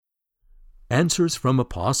Answers from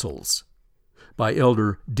Apostles by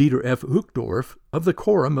Elder Dieter F. Uchtdorf of the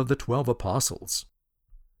Quorum of the 12 Apostles.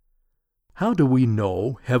 How do we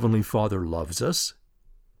know Heavenly Father loves us?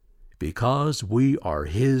 Because we are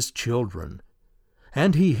His children,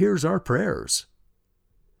 and He hears our prayers.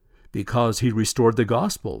 Because He restored the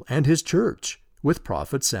gospel and His church with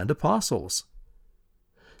prophets and apostles.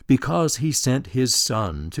 Because He sent His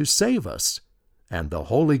Son to save us and the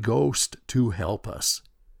Holy Ghost to help us.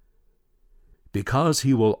 Because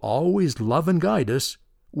He will always love and guide us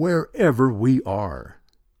wherever we are.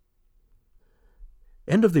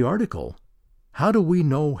 End of the article. How do we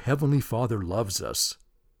know Heavenly Father loves us?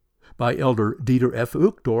 By Elder Dieter F.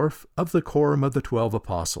 Uchtdorf of the Quorum of the 12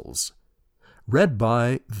 Apostles. Read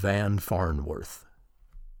by Van Farnworth.